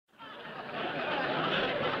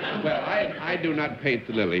Well, I do not paint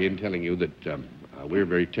the lily in telling you that we're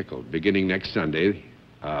very tickled. Beginning next Sunday,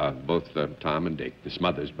 both Tom and Dick, the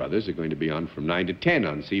Smothers brothers, are going to be on from 9 to 10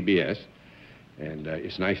 on CBS. And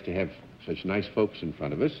it's nice to have such nice folks in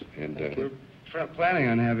front of us. And we're planning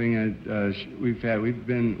on having we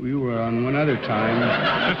were on one other time,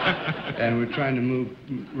 and we're trying to move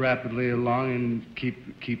rapidly along and keep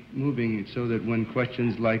moving so that when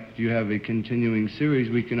questions like, do you have a continuing series,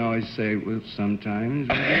 we can always say, well, sometimes.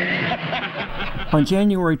 On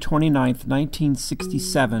January 29th,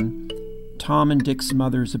 1967, Tom and Dick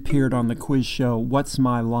Smothers appeared on the quiz show What's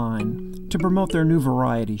My Line to promote their new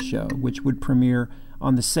variety show, which would premiere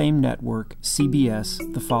on the same network,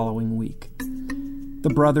 CBS, the following week. The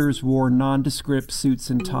brothers wore nondescript suits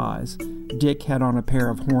and ties. Dick had on a pair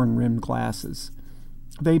of horn-rimmed glasses.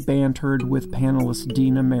 They bantered with panelists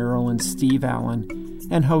Dina Merrill and Steve Allen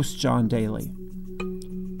and host John Daly.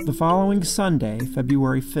 The following Sunday,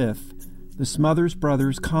 February 5th, the Smothers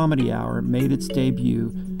Brothers Comedy Hour made its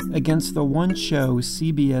debut against the one show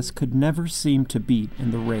CBS could never seem to beat in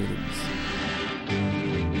the ratings.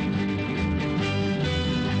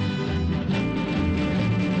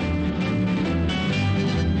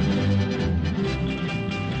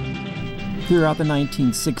 Throughout the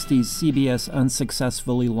 1960s, CBS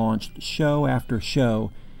unsuccessfully launched show after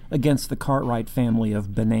show against the Cartwright family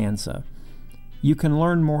of Bonanza. You can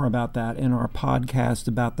learn more about that in our podcast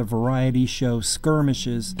about the variety show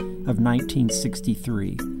Skirmishes of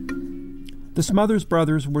 1963. The Smothers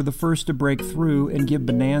Brothers were the first to break through and give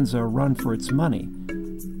Bonanza a run for its money.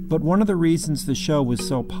 But one of the reasons the show was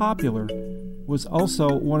so popular was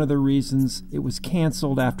also one of the reasons it was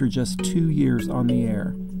canceled after just 2 years on the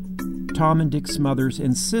air. Tom and Dick Smothers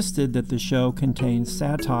insisted that the show contained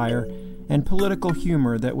satire and political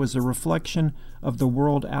humor that was a reflection of the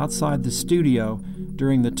world outside the studio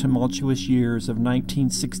during the tumultuous years of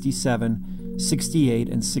 1967, 68,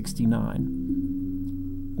 and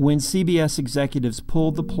 69. When CBS executives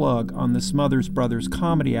pulled the plug on the Smothers Brothers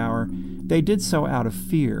Comedy Hour, they did so out of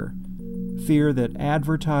fear. Fear that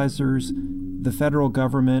advertisers, the federal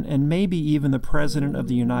government, and maybe even the President of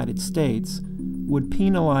the United States would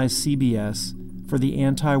penalize CBS for the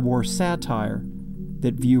anti-war satire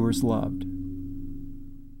that viewers loved.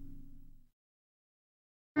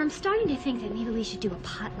 I'm starting to think that maybe we should do a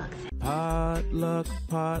potluck thing. Potluck.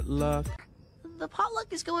 The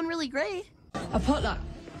potluck is going really great. A potluck?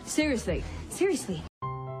 Seriously?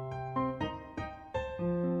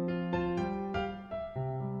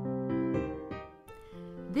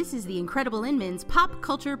 This is the Incredible Inman's Pop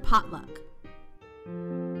Culture Potluck.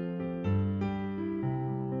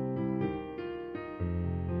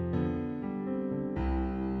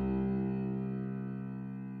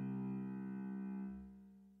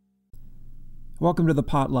 Welcome to the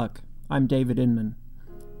Potluck. I'm David Inman.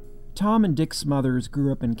 Tom and Dick Smothers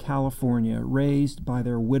grew up in California, raised by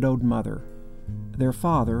their widowed mother. Their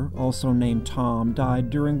father, also named Tom, died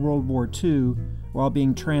during World War II while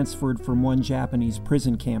being transferred from one Japanese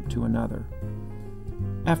prison camp to another.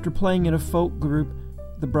 After playing in a folk group,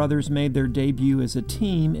 the brothers made their debut as a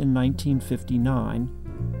team in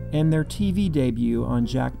 1959 and their TV debut on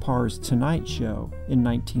Jack Parr's Tonight Show in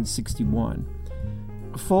 1961.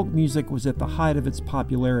 Folk music was at the height of its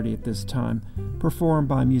popularity at this time, performed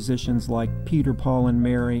by musicians like Peter, Paul, and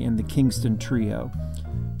Mary and the Kingston Trio.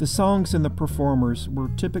 The songs and the performers were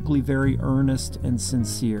typically very earnest and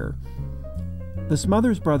sincere. The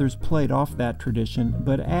Smothers Brothers played off that tradition,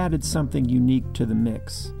 but added something unique to the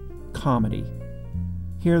mix: comedy.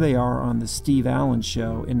 Here they are on The Steve Allen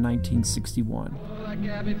Show in 1961. Boil that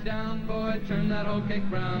cabbage down, boy, turn that whole cake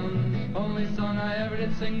round. Only song I ever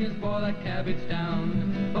did sing is boil that cabbage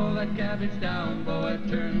down. Boil that cabbage down, boy,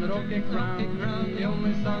 turn that whole cake round. The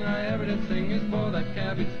only song I ever did sing is boil that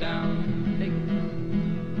cabbage down. Hey.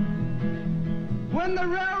 When the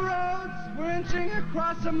railroads were inching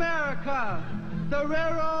across America, the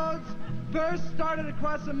railroads first started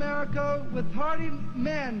across America with hardy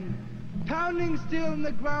men pounding steel in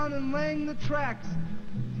the ground and laying the tracks,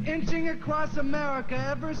 inching across America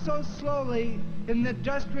ever so slowly in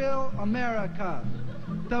industrial America.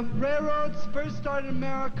 The railroads first started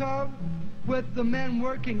America with the men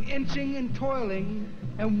working, inching and toiling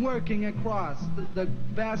and working across the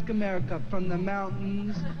vast America, from the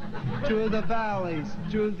mountains to the valleys,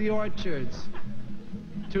 to the orchards,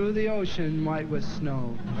 to the ocean white with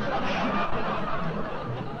snow.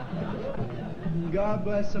 God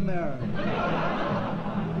bless America.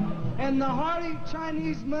 And the hardy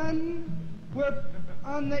Chinese men were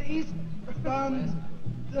on the east, on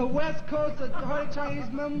the west coast, the hardy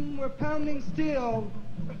Chinese men were pounding steel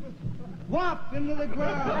whop into the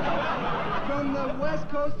ground. From the west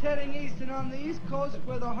coast heading east, and on the east coast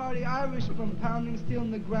were the hardy Irish from pounding steel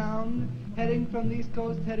in the ground, heading from the east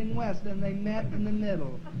coast heading west, and they met in the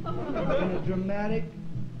middle in a dramatic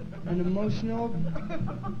and emotional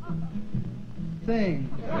thing.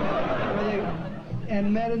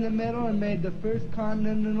 And met in the middle and made the first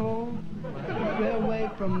continental railway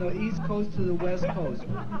from the east coast to the west coast.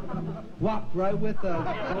 Whop, right with a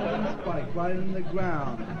golden spike, right in the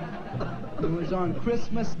ground. It was on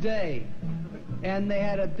Christmas Day. And they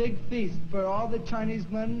had a big feast for all the Chinese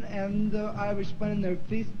men and the Irishmen, and their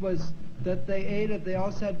feast was that they ate it. They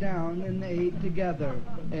all sat down and they ate together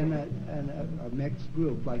in a mixed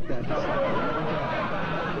group like that.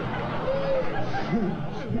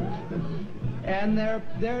 And their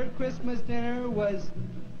Christmas dinner was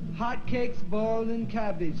hot cakes boiled in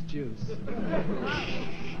cabbage juice.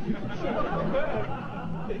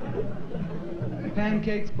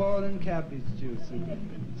 Pancakes boiled in cabbage juice.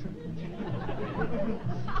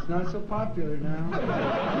 It's not so popular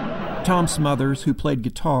now. Tom Smothers, who played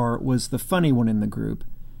guitar, was the funny one in the group,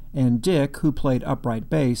 and Dick, who played upright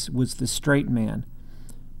bass, was the straight man.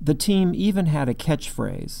 The team even had a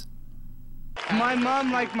catchphrase. My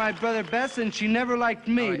mom liked my brother best, and she never liked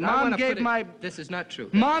me. Right, This is not true.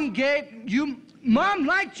 Mom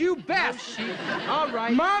liked you best. No, all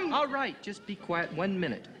right. Mom. All right. Just be quiet 1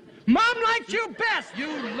 minute. Mom liked you best. You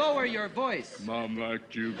lower your voice. Mom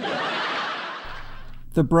liked you best.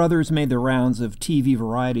 The brothers made the rounds of TV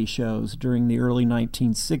variety shows during the early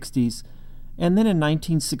 1960s, and then in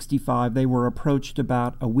 1965 they were approached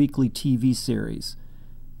about a weekly TV series.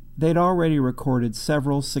 They'd already recorded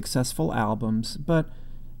several successful albums, but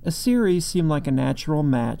a series seemed like a natural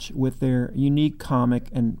match with their unique comic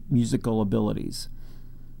and musical abilities.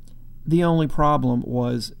 The only problem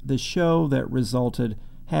was the show that resulted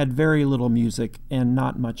had very little music and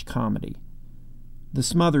not much comedy. The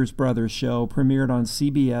Smothers Brothers show premiered on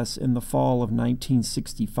CBS in the fall of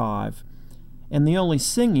 1965, and the only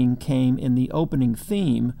singing came in the opening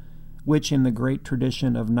theme, which in the great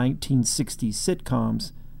tradition of 1960s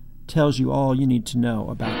sitcoms tells you all you need to know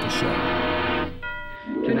about the show.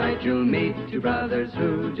 Tonight you'll meet two brothers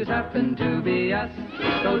who just happen to be us.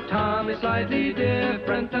 Though Tom is slightly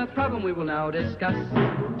different, a problem we will now discuss.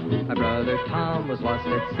 My brother Tom was lost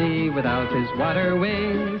at sea without his water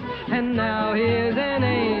wings, and now he is an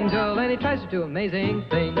angel, and he tries to do amazing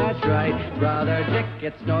things. That's right, brother Dick,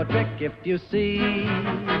 it's no trick if you see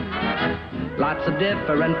lots of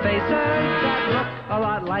different faces that look a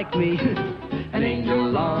lot like me. An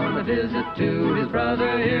angel on a visit to his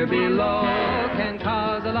brother here below can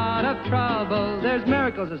cause a lot of trouble. There's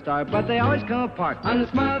miracles that start, but they always come apart. On the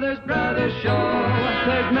Smothers Brothers Show,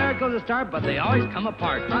 there's miracles that start, but they always come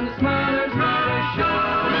apart. On the Smothers Brothers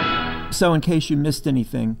Show. So in case you missed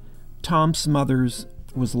anything, Tom Smothers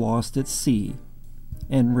was lost at sea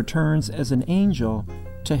and returns as an angel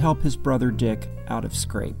to help his brother Dick out of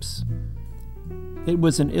scrapes. It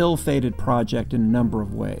was an ill-fated project in a number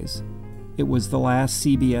of ways. It was the last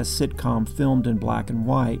CBS sitcom filmed in black and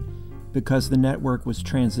white because the network was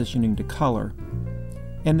transitioning to color,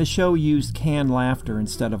 and the show used canned laughter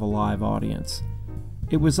instead of a live audience.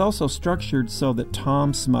 It was also structured so that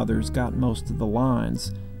Tom Smothers got most of the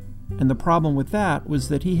lines, and the problem with that was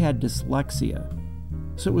that he had dyslexia,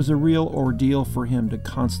 so it was a real ordeal for him to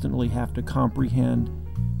constantly have to comprehend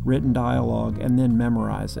written dialogue and then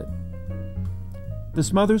memorize it. The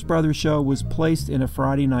Smothers Brothers show was placed in a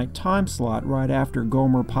Friday night time slot right after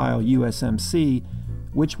Gomer Pyle USMC,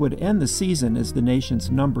 which would end the season as the nation's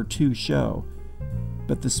number 2 show.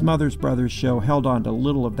 But the Smothers Brothers show held on to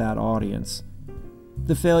little of that audience.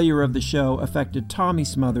 The failure of the show affected Tommy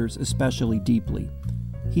Smothers especially deeply.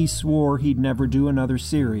 He swore he'd never do another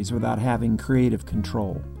series without having creative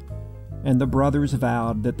control. And the brothers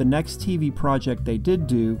vowed that the next TV project they did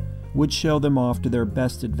do would show them off to their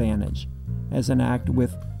best advantage, as an act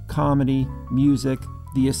with comedy, music,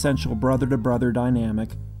 the essential brother-to-brother dynamic,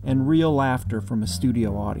 and real laughter from a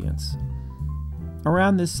studio audience.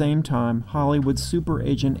 Around this same time, Hollywood super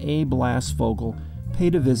agent Abe Lassvogel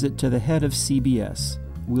paid a visit to the head of CBS,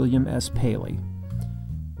 William S. Paley.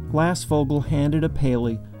 Lassvogel handed a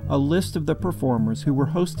Paley a list of the performers who were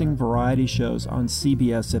hosting variety shows on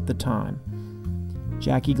CBS at the time: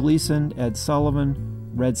 Jackie Gleason, Ed Sullivan,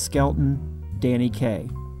 Red Skelton, Danny Kaye.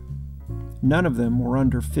 None of them were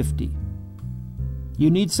under 50. "You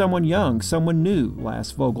need someone young, someone new,"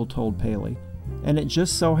 Lassvogel told Paley, and it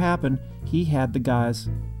just so happened he had the guys,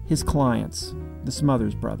 his clients, the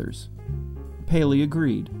Smothers Brothers. Paley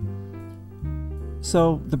agreed.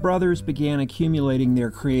 So the brothers began accumulating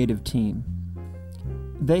their creative team.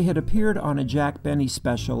 They had appeared on a Jack Benny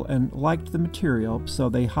special and liked the material, so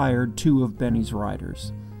they hired 2 of Benny's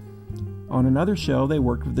writers. On another show, they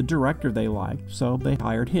worked with the director they liked, so they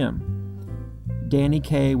hired him. Danny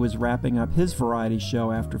Kaye was wrapping up his variety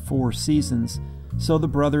show after 4 seasons, so the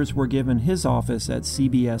brothers were given his office at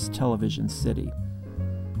CBS Television City.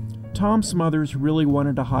 Tom Smothers really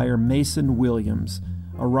wanted to hire Mason Williams,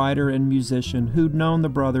 a writer and musician who'd known the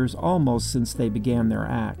brothers almost since they began their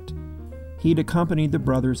act. He'd accompanied the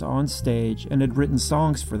brothers on stage and had written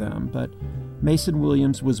songs for them, but Mason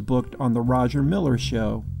Williams was booked on The Roger Miller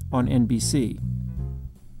Show on NBC.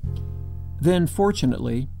 Then,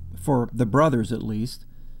 fortunately, for the brothers at least,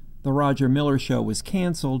 The Roger Miller Show was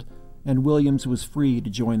canceled and Williams was free to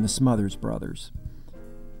join the Smothers Brothers.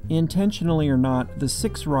 Intentionally or not, the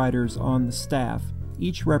 6 writers on the staff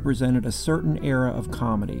each represented a certain era of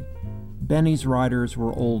comedy. Benny's writers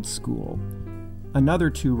were old school. Another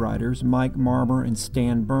 2 writers, Mike Marmer and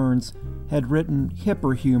Stan Burns, had written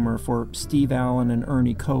hipper humor for Steve Allen and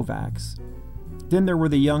Ernie Kovacs. Then there were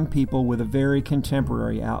the young people with a very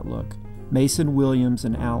contemporary outlook, Mason Williams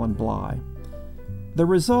and Alan Bly. The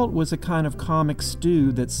result was a kind of comic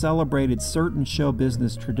stew that celebrated certain show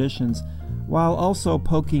business traditions while also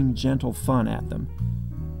poking gentle fun at them.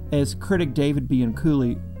 As critic David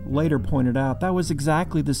Bianculli later pointed out, that was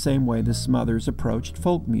exactly the same way the Smothers approached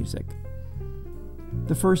folk music.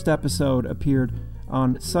 The first episode appeared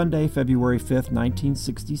on Sunday, February 5th,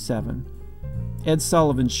 1967. Ed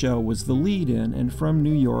Sullivan's show was the lead-in, and from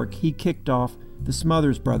New York, he kicked off the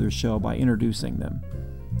Smothers Brothers show by introducing them.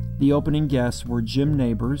 The opening guests were Jim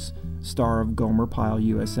Nabors, star of Gomer Pyle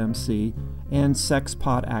USMC, and sex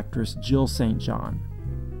pot actress Jill St. John.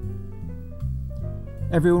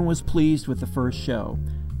 Everyone was pleased with the first show,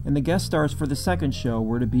 and the guest stars for the second show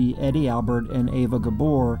were to be Eddie Albert and Ava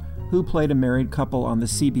Gabor, who played a married couple on the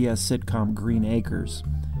CBS sitcom Green Acres.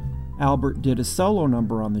 Albert did a solo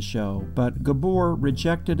number on the show, but Gabor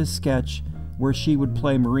rejected a sketch where she would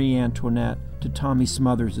play Marie Antoinette to Tommy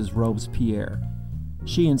Smothers' Robespierre.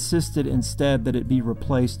 She insisted instead that it be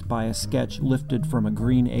replaced by a sketch lifted from a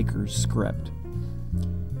Green Acres script.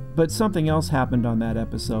 But something else happened on that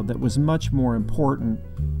episode that was much more important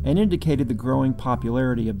and indicated the growing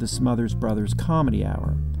popularity of the Smothers Brothers Comedy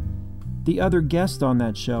Hour. The other guest on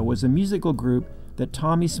that show was a musical group that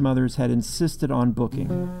Tommy Smothers had insisted on booking.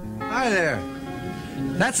 Hi there.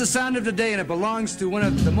 That's the sound of the day, and it belongs to one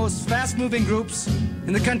of the most fast-moving groups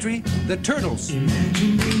in the country, the Turtles. And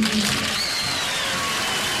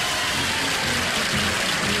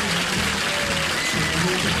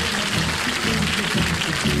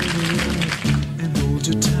hold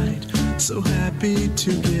you tight, so happy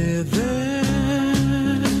together.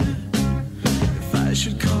 If I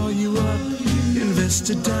should call you up, invest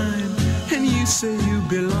a dime, and you say you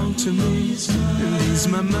belong to me, and ease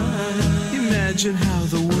my mind. Imagine how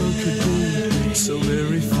the world could be so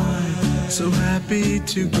very fine, so happy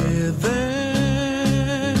together.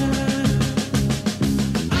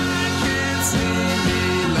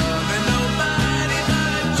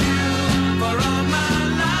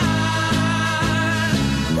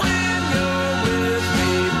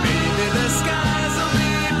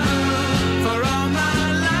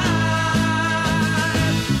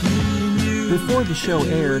 Before the show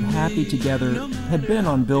aired, Happy Together had been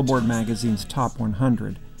on Billboard magazine's Top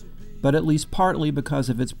 100, but at least partly because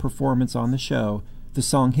of its performance on the show, the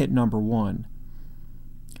song hit number 1.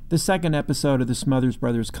 The second episode of the Smothers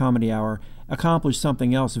Brothers Comedy Hour accomplished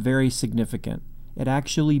something else very significant. It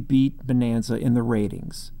actually beat Bonanza in the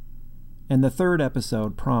ratings. And the third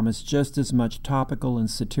episode promised just as much topical and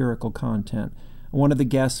satirical content. One of the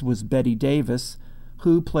guests was Betty Davis,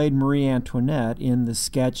 who played Marie Antoinette in the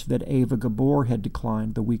sketch that Ava Gabor had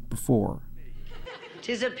declined the week before.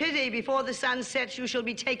 'Tis a pity before the sun sets you shall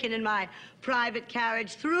be taken in my private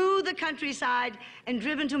carriage through the countryside and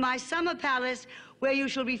driven to my summer palace, where you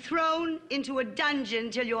shall be thrown into a dungeon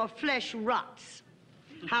till your flesh rots.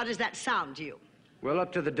 How does that sound to you? Well,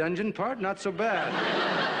 up to the dungeon part, not so bad.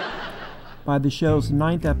 By the show's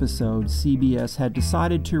 9th episode, CBS had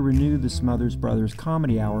decided to renew the Smothers Brothers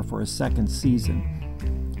Comedy Hour for a second season.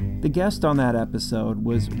 The guest on that episode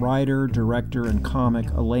was writer, director, and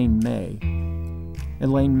comic Elaine May.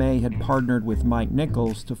 Elaine May had partnered with Mike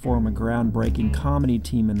Nichols to form a groundbreaking comedy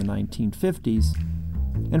team in the 1950s,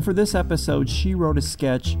 and for this episode she wrote a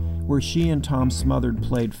sketch where she and Tom Smothers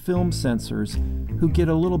played film censors who get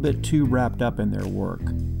a little bit too wrapped up in their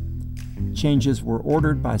work. Changes were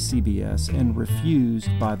ordered by CBS and refused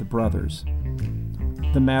by the brothers.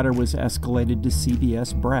 The matter was escalated to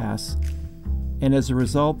CBS brass, and as a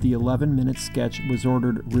result, the 11-minute sketch was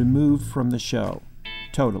ordered removed from the show,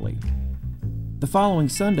 totally. The following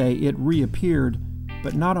Sunday, it reappeared,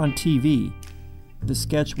 but not on TV. The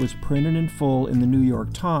sketch was printed in full in the New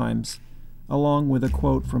York Times, along with a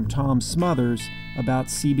quote from Tom Smothers about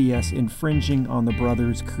CBS infringing on the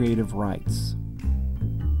brothers' creative rights.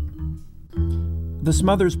 The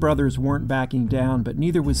Smothers brothers weren't backing down, but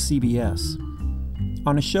neither was CBS.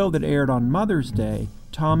 On a show that aired on Mother's Day,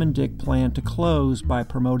 Tom and Dick planned to close by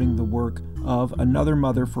promoting the work of Another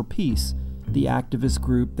Mother for Peace, the activist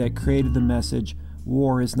group that created the message,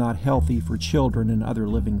 "War is not healthy for children and other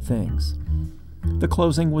living things." The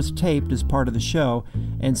closing was taped as part of the show,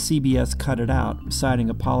 and CBS cut it out, citing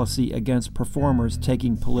a policy against performers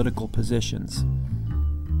taking political positions.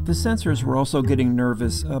 The censors were also getting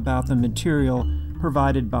nervous about the material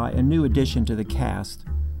provided by a new addition to the cast,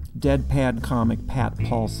 deadpan comic Pat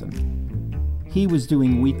Paulson. He was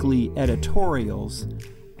doing weekly editorials,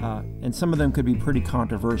 and some of them could be pretty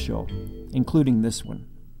controversial, including this one.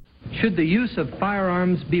 Should the use of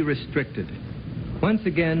firearms be restricted? Once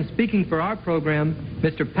again, speaking for our program,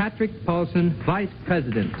 Mr. Patrick Paulson, Vice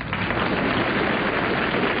President.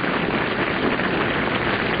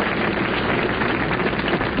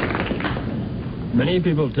 Many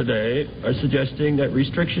people today are suggesting that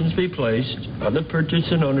restrictions be placed on the purchase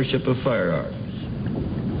and ownership of firearms.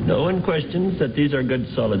 No one questions that these are good,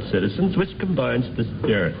 solid citizens, which combines this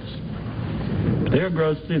appearance. They are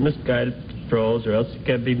grossly misguided patrols, or else it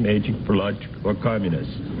can be making for lunch or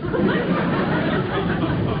communists.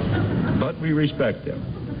 But we respect them.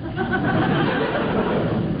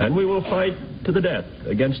 And we will fight to the death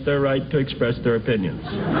against their right to express their opinions.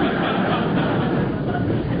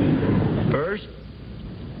 First,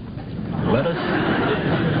 let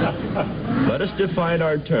us define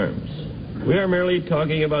our terms. We are merely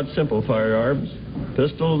talking about simple firearms,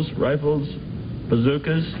 pistols, rifles,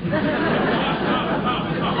 bazookas.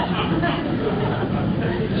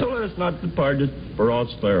 So let us not depart for all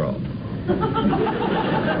scleral.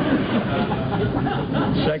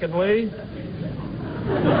 Secondly,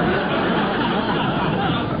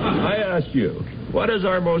 I ask you, what is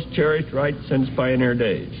our most cherished right since pioneer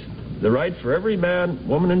days? The right for every man,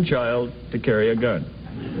 woman, and child to carry a gun.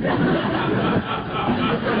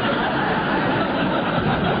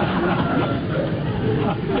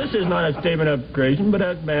 This is not a statement of creation, but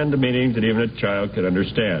has man the meanings that even a child can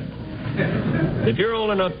understand. If you're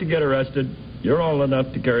old enough to get arrested, you're old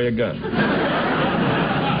enough to carry a gun.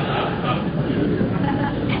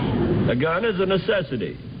 A gun is a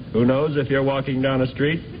necessity. Who knows, if you're walking down a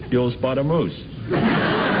street, you'll spot a moose.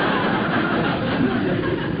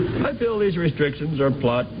 I feel these restrictions are a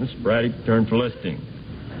plot and a sporadic turn for listing.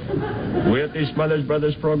 We at the Smothers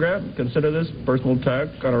Brothers program consider this personal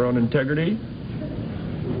attack on our own integrity.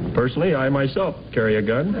 Personally, I myself carry a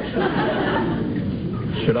gun.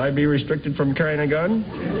 Should I be restricted from carrying a gun?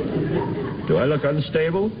 Do I look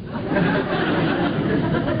unstable?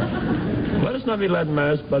 Let us not be led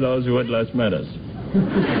mad by those who had less met us.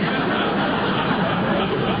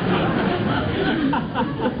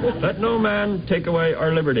 Let no man take away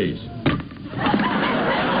our liberties.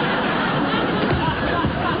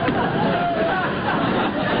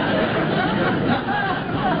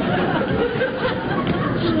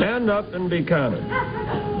 Stand up and be counted.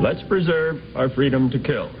 Let's preserve our freedom to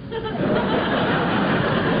kill.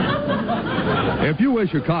 If you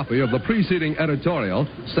wish a copy of the preceding editorial,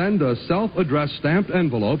 send a self-addressed stamped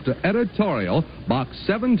envelope to Editorial, Box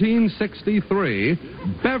 1763,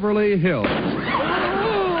 Beverly Hills.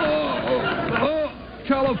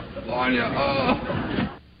 California.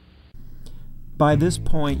 By this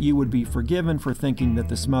point, you would be forgiven for thinking that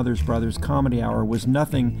the Smothers Brothers Comedy Hour was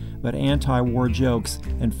nothing but anti-war jokes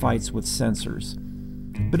and fights with censors.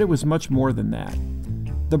 But it was much more than that.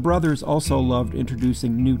 The brothers also loved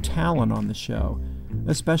introducing new talent on the show,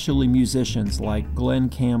 especially musicians like Glenn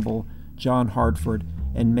Campbell, John Hartford,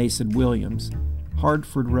 and Mason Williams.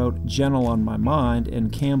 Hartford wrote "Gentle on My Mind,"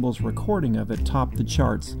 and Campbell's recording of it topped the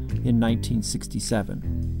charts in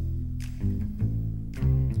 1967.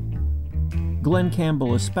 Glenn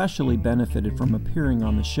Campbell especially benefited from appearing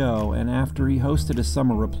on the show, and after he hosted a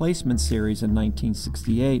summer replacement series in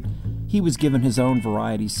 1968, he was given his own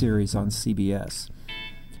variety series on CBS.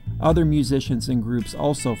 Other musicians and groups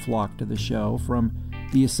also flocked to the show, from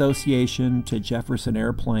The Association to Jefferson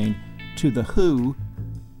Airplane to The Who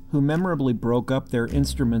memorably broke up their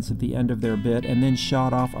instruments at the end of their bit and then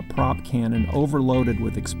shot off a prop cannon overloaded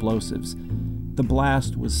with explosives. The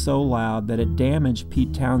blast was so loud that it damaged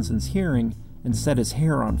Pete Townshend's hearing and set his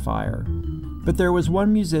hair on fire. But there was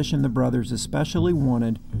one musician the brothers especially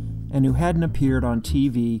wanted and who hadn't appeared on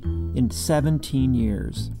TV in 17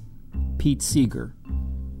 years, Pete Seeger.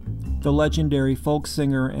 The legendary folk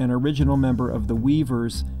singer and original member of the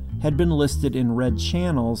Weavers had been listed in red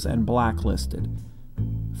channels and blacklisted.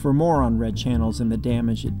 For more on red channels and the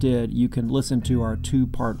damage it did, you can listen to our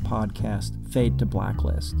 2-part podcast, Fade to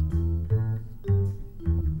Blacklist.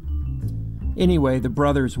 Anyway, the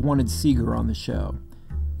brothers wanted Seeger on the show.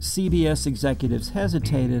 CBS executives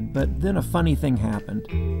hesitated, but then a funny thing happened.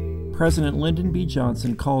 President Lyndon B.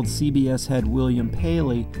 Johnson called CBS head William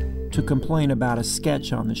Paley to complain about a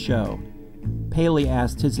sketch on the show. Paley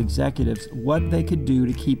asked his executives what they could do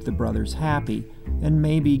to keep the brothers happy and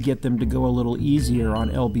maybe get them to go a little easier on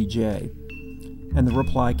LBJ. And the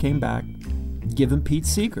reply came back, give him Pete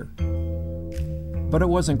Seeger. But it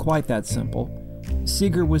wasn't quite that simple.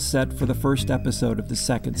 Seeger was set for the first episode of the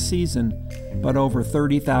second season, but over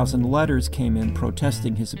 30,000 letters came in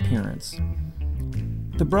protesting his appearance.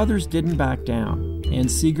 The brothers didn't back down, and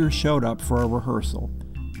Seeger showed up for a rehearsal.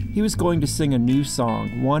 He was going to sing a new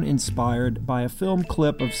song, one inspired by a film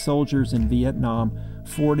clip of soldiers in Vietnam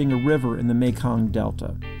fording a river in the Mekong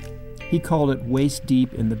Delta. He called it Waist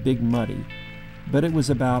Deep in the Big Muddy, but it was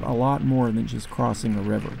about a lot more than just crossing a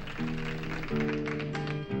river.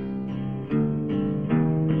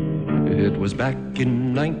 It was back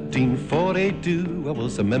in 1942, I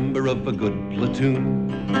was a member of a good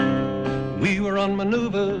platoon. We were on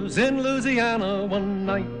maneuvers in Louisiana one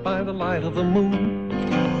night by the light of the moon.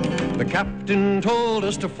 The captain told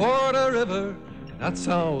us to ford a river, that's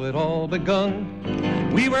how it all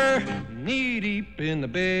begun. We were knee-deep in the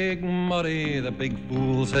big muddy, the big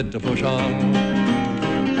fool said to push on.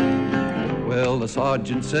 Well, the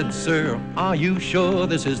sergeant said, sir, are you sure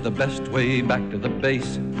this is the best way back to the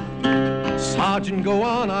base? Sergeant, go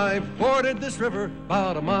on, I've forded this river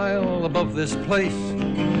about a mile above this place.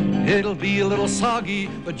 It'll be a little soggy,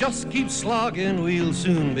 but just keep slogging, we'll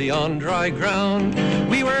soon be on dry ground.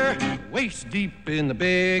 We were waist deep in the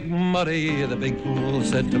big muddy, the big fool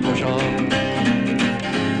said to push on.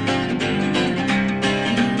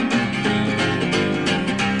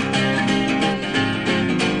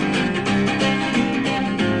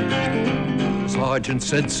 The sergeant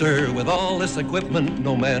said, sir, with all this equipment,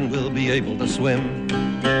 no man will be able to swim.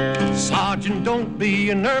 Sergeant, don't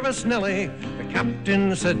be nervous, Nellie, the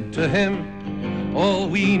captain said to him. All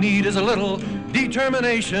we need is a little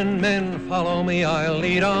determination. Men, follow me, I'll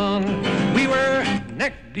lead on. We were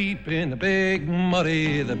neck deep in the big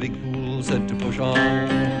muddy, the big fool said to push on.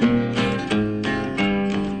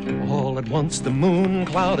 All at once the moon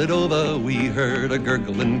clouded over, we heard a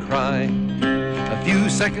gurgling cry. A few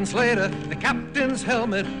seconds later, the captain's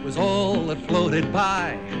helmet was all that floated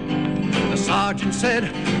by. The sergeant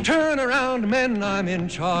said, turn around, men, I'm in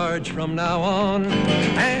charge from now on.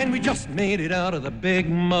 And we just made it out of the big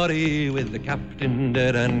muddy with the captain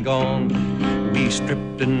dead and gone. We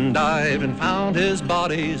stripped and dived and found his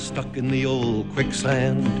body stuck in the old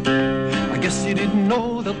quicksand. I guess he didn't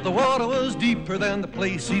know that the water was deeper than the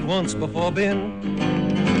place he'd once before been.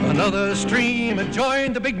 Another stream had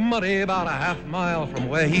joined the big muddy about a half mile from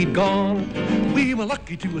where he'd gone. We were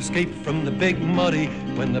lucky to escape from the big muddy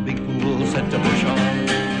when the big fool said to push on.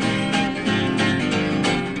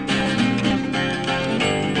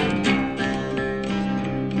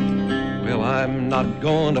 Well, I'm not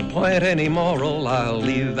going to point any moral, I'll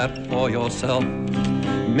leave that for yourself.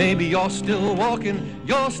 Maybe you're still walking,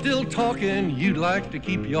 you're still talking, you'd like to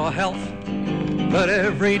keep your health. But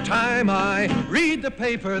every time I read the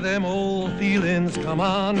paper, them old feelings come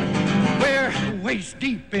on. We're waist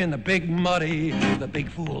deep in the big muddy, the big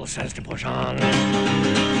fool says to push on.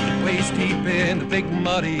 Waist deep in the big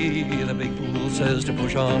muddy, the big fool says to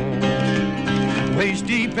push on. Waist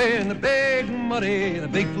deep in the big muddy, the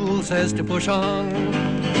big fool says to push on.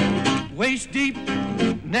 Waist deep,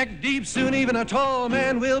 neck deep, soon even a tall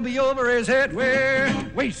man will be over his head. We're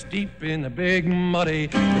waist deep in the big muddy,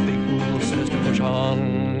 the big fool says to push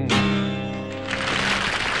on.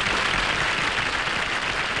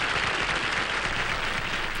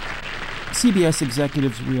 CBS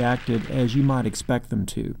executives reacted as you might expect them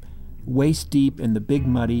to. Waist Deep in the Big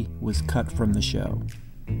Muddy was cut from the show.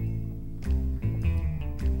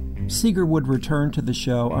 Seeger would return to the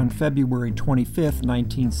show on February 25,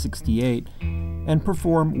 1968, and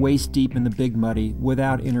perform Waist Deep in the Big Muddy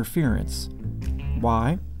without interference.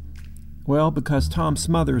 Why? Well, because Tom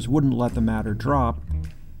Smothers wouldn't let the matter drop,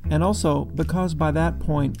 and also because by that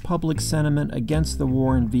point public sentiment against the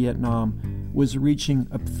war in Vietnam was reaching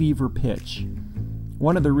a fever pitch.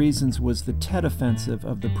 One of the reasons was the Tet Offensive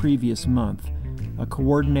of the previous month, a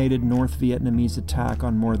coordinated North Vietnamese attack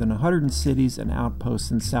on more than 100 cities and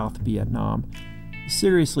outposts in South Vietnam,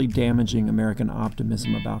 seriously damaging American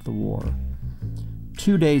optimism about the war.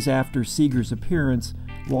 2 days after Seeger's appearance,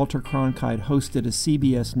 Walter Cronkite hosted a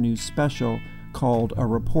CBS News special called A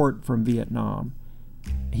Report from Vietnam.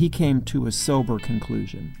 He came to a sober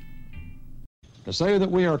conclusion. To say that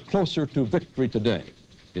we are closer to victory today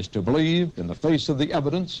is to believe, in the face of the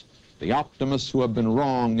evidence, the optimists who have been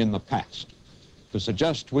wrong in the past. To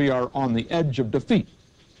suggest we are on the edge of defeat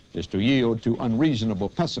is to yield to unreasonable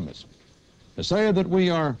pessimism. To say that we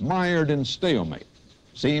are mired in stalemate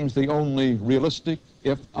seems the only realistic,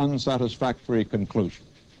 if unsatisfactory, conclusion.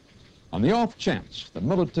 On the off chance the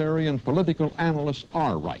military and political analysts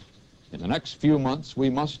are right, in the next few months we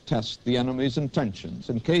must test the enemy's intentions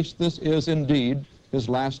in case this is indeed his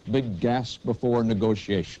last big gasp before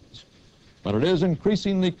negotiations. But it is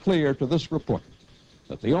increasingly clear to this report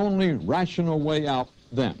that the only rational way out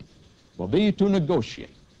then will be to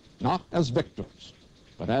negotiate, not as victors,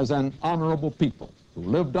 but as an honorable people who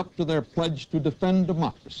lived up to their pledge to defend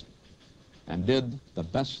democracy and did the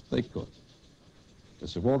best they could.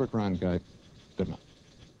 This is Walter Cronkite. Good night.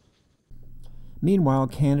 Meanwhile,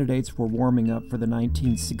 candidates were warming up for the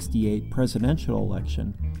 1968 presidential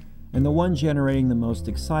election, and the one generating the most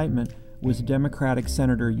excitement was Democratic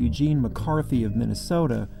Senator Eugene McCarthy of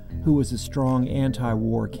Minnesota, who was a strong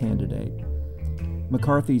anti-war candidate.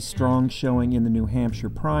 McCarthy's strong showing in the New Hampshire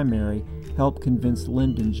primary helped convince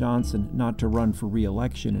Lyndon Johnson not to run for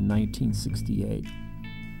re-election in 1968.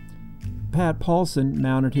 Pat Paulsen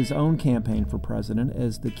mounted his own campaign for president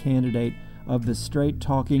as the candidate of the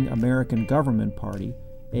Straight-Talking American Government Party,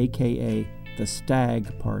 aka the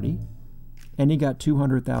STAG Party, and he got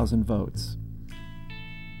 200,000 votes.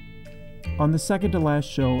 On the second-to-last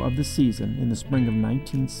show of the season in the spring of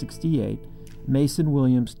 1968, Mason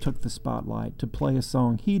Williams took the spotlight to play a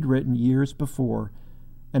song he'd written years before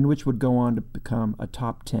and which would go on to become a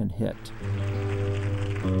top 10 hit.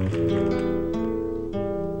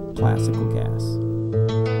 Classical Gas.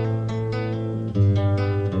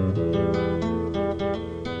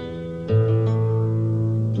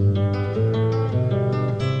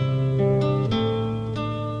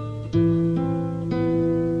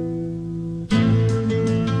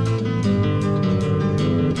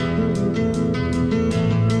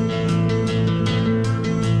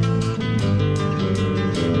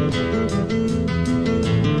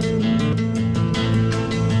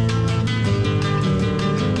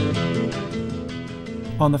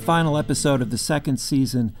 On the final episode of the second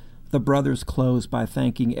season, the brothers close by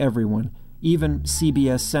thanking everyone, even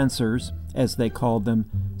CBS censors, as they called them,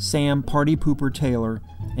 Sam Party Pooper Taylor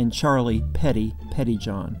and Charlie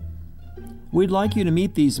Pettyjohn. "We'd like you to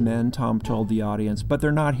meet these men," Tom told the audience, "but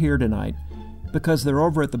they're not here tonight because they're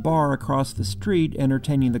over at the bar across the street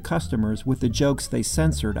entertaining the customers with the jokes they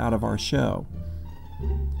censored out of our show."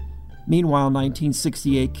 Meanwhile,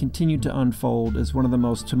 1968 continued to unfold as one of the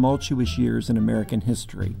most tumultuous years in American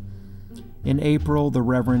history. In April, the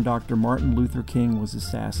Reverend Dr. Martin Luther King was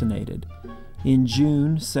assassinated. In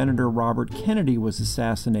June, Senator Robert Kennedy was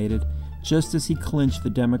assassinated just as he clinched the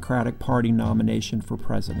Democratic Party nomination for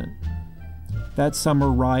president. That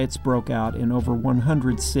summer, riots broke out in over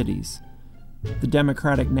 100 cities. The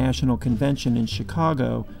Democratic National Convention in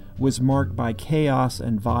Chicago was marked by chaos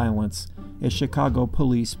and violence as Chicago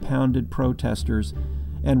police pounded protesters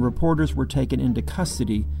and reporters were taken into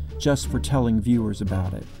custody just for telling viewers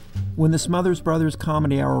about it. When the Smothers Brothers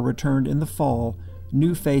Comedy Hour returned in the fall,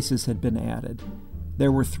 new faces had been added.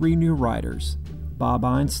 There were 3 new writers: Bob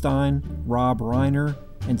Einstein, Rob Reiner,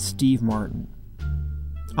 and Steve Martin.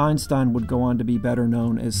 Einstein would go on to be better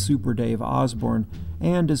known as Super Dave Osborne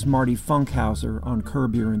and as Marty Funkhauser on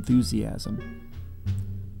Curb Your Enthusiasm.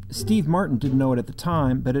 Steve Martin didn't know it at the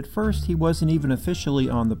time, but at first he wasn't even officially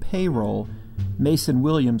on the payroll. Mason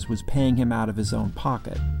Williams was paying him out of his own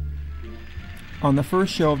pocket. On the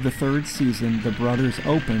first show of the third season, the brothers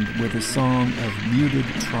opened with a song of muted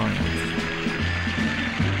triumph.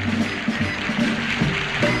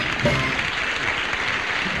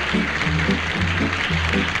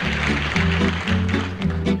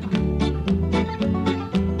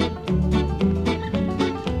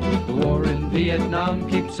 Vietnam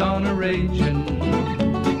keeps on a-raging.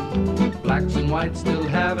 Blacks and whites still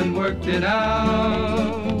haven't worked it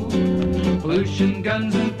out. Pollution,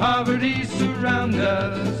 guns, and poverty surround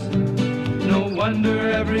us. No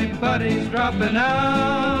wonder everybody's dropping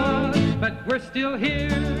out. But we're still here.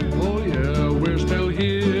 Oh yeah, we're still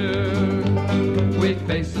here. We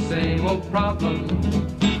face the same old problem,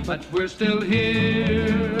 but we're still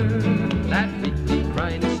here. That weekly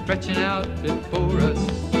grind is stretching out before us.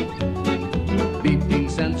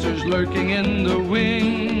 Censors lurking in the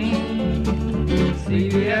wing.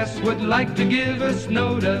 CBS would like to give us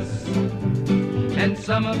notice, and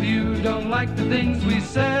some of you don't like the things we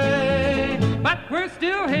say. but we're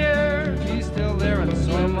still here. He's still there and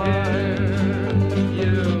so am I.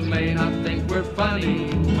 You may not think we're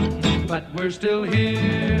funny, but we're still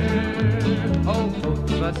here. Oh,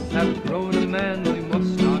 both of us have grown a manly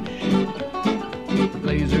mustache. The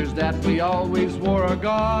blazers that we always wore are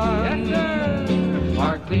gone. Yes, sir.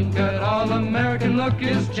 Our clean-cut, all-American look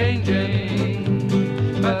is changing.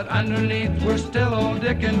 But underneath, we're still old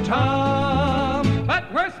Dick and Tom.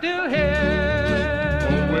 But we're still here.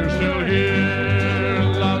 Oh, we're still here.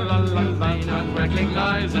 La, la, la, la. May not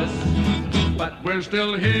recognize us, but we're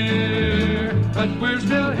still here. But we're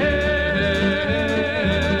still here.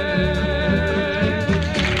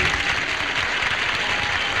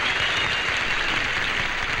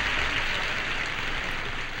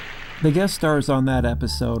 The guest stars on that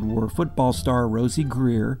episode were football star Rosie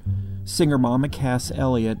Greer, singer Mama Cass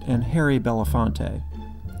Elliott, and Harry Belafonte.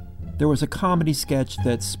 There was a comedy sketch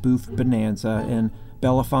that spoofed Bonanza, and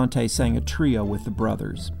Belafonte sang a trio with the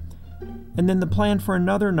brothers. And then the plan for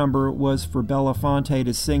another number was for Belafonte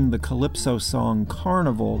to sing the calypso song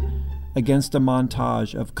Carnival against a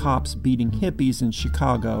montage of cops beating hippies in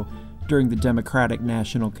Chicago during the Democratic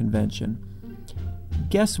National Convention.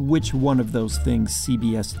 Guess which one of those things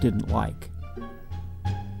CBS didn't like.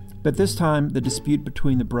 But this time, the dispute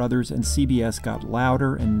between the brothers and CBS got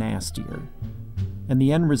louder and nastier. And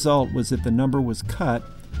the end result was that the number was cut,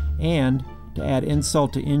 and, to add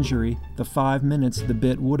insult to injury, the 5 minutes the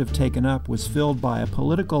bit would have taken up was filled by a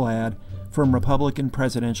political ad from Republican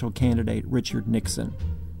presidential candidate Richard Nixon.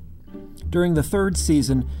 During the third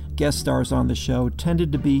season, guest stars on the show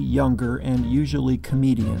tended to be younger and usually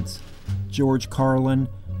comedians. George Carlin,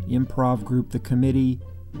 improv group The Committee,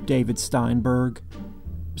 David Steinberg.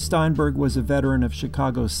 Steinberg was a veteran of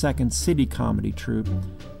Chicago's Second City comedy troupe.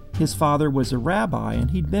 His father was a rabbi,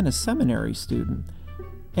 and he'd been a seminary student.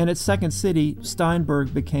 And at Second City,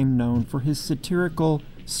 Steinberg became known for his satirical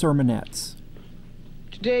sermonettes.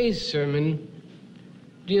 Today's sermon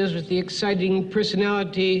deals with the exciting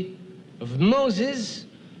personality of Moses,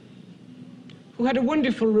 who had a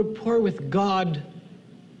wonderful rapport with God,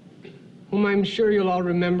 whom I'm sure you'll all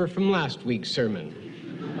remember from last week's sermon.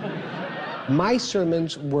 My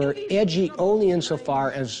sermons were edgy only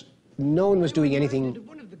insofar as no one was doing anything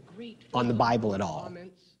on the Bible at all.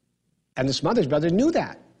 And the Smothers brothers knew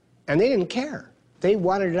that, and they didn't care. They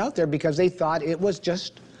wanted it out there because they thought it was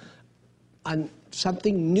just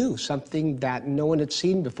something new, something that no one had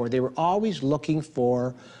seen before. They were always looking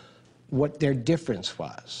for what their difference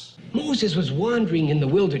was. Moses was wandering in the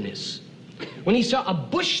wilderness when he saw a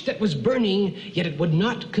bush that was burning, yet it would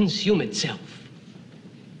not consume itself.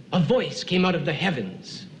 A voice came out of the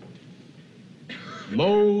heavens.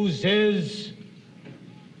 Moses,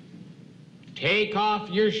 take off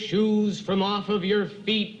your shoes from off of your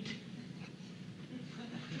feet,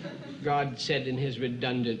 God said in his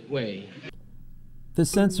redundant way. The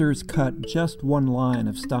censors cut just one line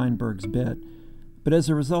of Steinberg's bit, but as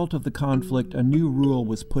a result of the conflict, a new rule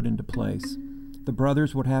was put into place. The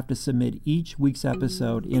brothers would have to submit each week's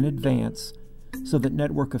episode in advance so that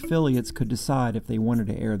network affiliates could decide if they wanted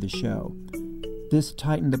to air the show. This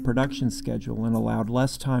tightened the production schedule and allowed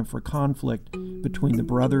less time for conflict between the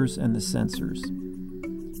brothers and the censors.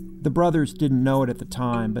 The brothers didn't know it at the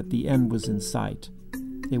time, but the end was in sight.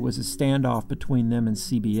 It was a standoff between them and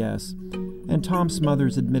CBS, and Tom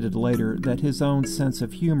Smothers admitted later that his own sense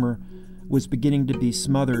of humor was beginning to be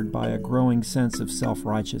smothered by a growing sense of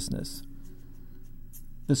self-righteousness.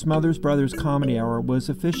 The Smothers Brothers Comedy Hour was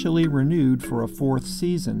officially renewed for a fourth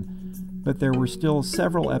season, but there were still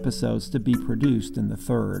several episodes to be produced in the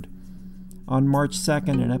third. On March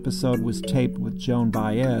 2nd, an episode was taped with Joan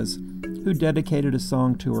Baez, who dedicated a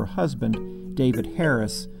song to her husband, David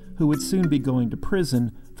Harris, who would soon be going to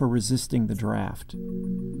prison for resisting the draft.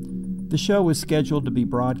 The show was scheduled to be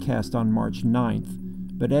broadcast on March 9th,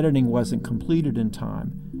 but editing wasn't completed in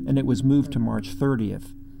time, and it was moved to March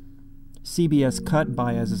 30th. CBS cut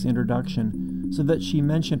Baez's introduction so that she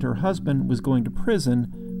mentioned her husband was going to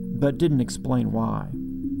prison, but didn't explain why.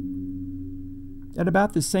 At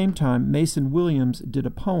about the same time, Mason Williams did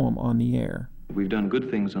a poem on the air. We've done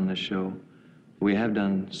good things on this show. We have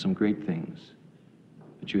done some great things,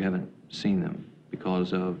 but you haven't seen them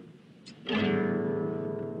because of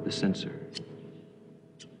the censor.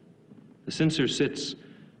 The censor sits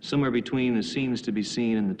somewhere between the scenes to be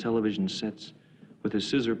seen and the television sets, with his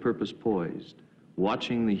scissor purpose poised,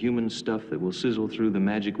 watching the human stuff that will sizzle through the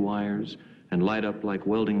magic wires and light up like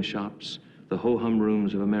welding shops the ho-hum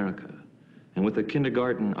rooms of America, and with the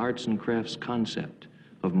kindergarten arts and crafts concept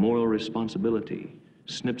of moral responsibility,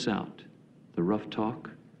 snips out the rough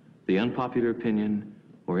talk, the unpopular opinion,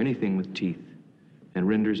 or anything with teeth, and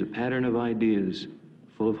renders a pattern of ideas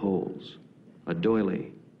full of holes, a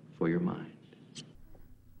doily for your mind.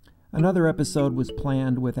 Another episode was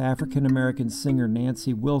planned with African-American singer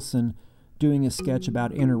Nancy Wilson doing a sketch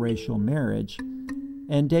about interracial marriage,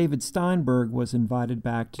 and David Steinberg was invited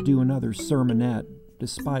back to do another sermonette,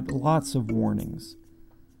 despite lots of warnings.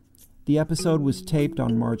 The episode was taped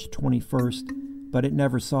on March 21st, but it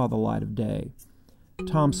never saw the light of day.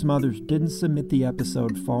 Tom Smothers didn't submit the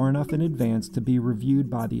episode far enough in advance to be reviewed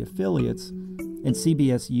by the affiliates, and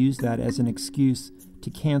CBS used that as an excuse to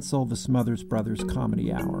cancel the Smothers Brothers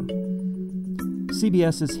Comedy Hour.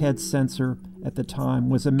 CBS's head censor at the time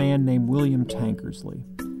was a man named William Tankersley.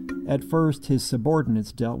 At first, his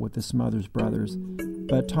subordinates dealt with the Smothers Brothers,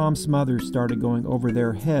 but Tom Smothers started going over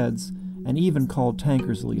their heads and even called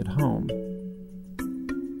Tankersley at home.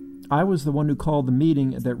 "I was the one who called the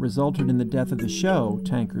meeting that resulted in the death of the show,"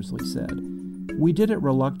 Tankersley said. "We did it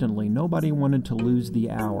reluctantly. Nobody wanted to lose the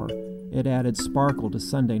hour. It added sparkle to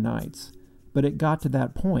Sunday nights. But it got to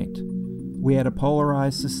that point. We had a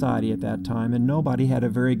polarized society at that time, and nobody had a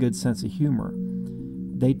very good sense of humor.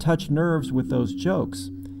 They touched nerves with those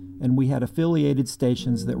jokes, and we had affiliated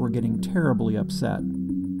stations that were getting terribly upset."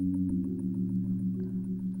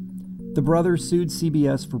 The brothers sued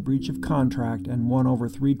CBS for breach of contract and won over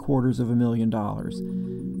 $750,000.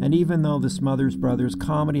 And even though the Smothers Brothers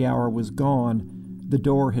Comedy Hour was gone, the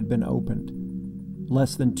door had been opened.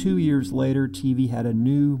 Less than 2 years later, TV had a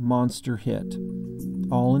new monster hit,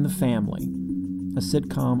 All in the Family, a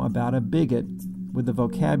sitcom about a bigot with a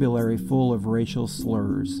vocabulary full of racial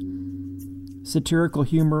slurs. Satirical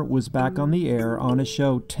humor was back on the air on a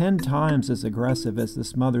show 10 times as aggressive as the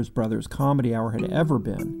Smothers Brothers Comedy Hour had ever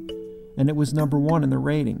been, and it was number 1 in the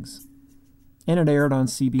ratings. And it aired on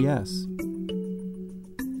CBS.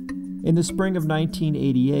 In the spring of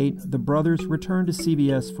 1988, the brothers returned to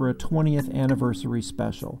CBS for a 20th anniversary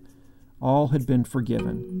special. All had been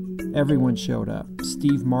forgiven. Everyone showed up.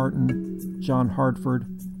 Steve Martin, John Hartford,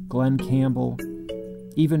 Glenn Campbell,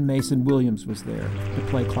 even Mason Williams was there to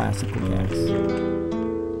play classical gags.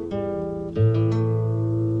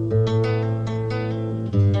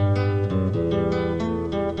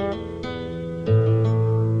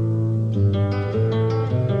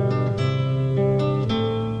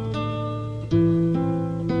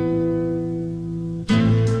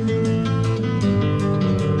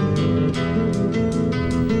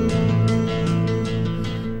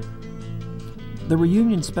 The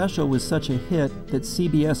reunion special was such a hit that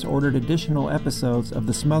CBS ordered additional episodes of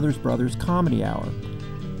the Smothers Brothers Comedy Hour.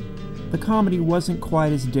 The comedy wasn't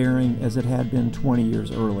quite as daring as it had been 20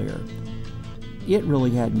 years earlier. It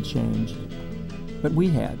really hadn't changed, but we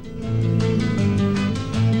had.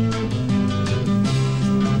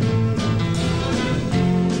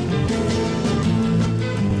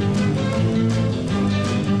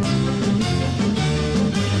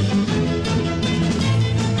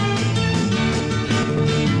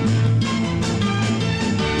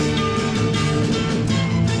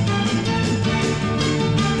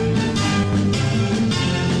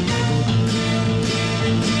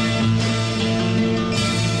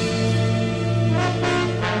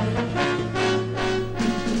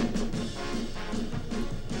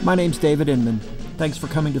 My name's David Inman. Thanks for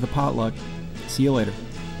coming to the potluck. See you later.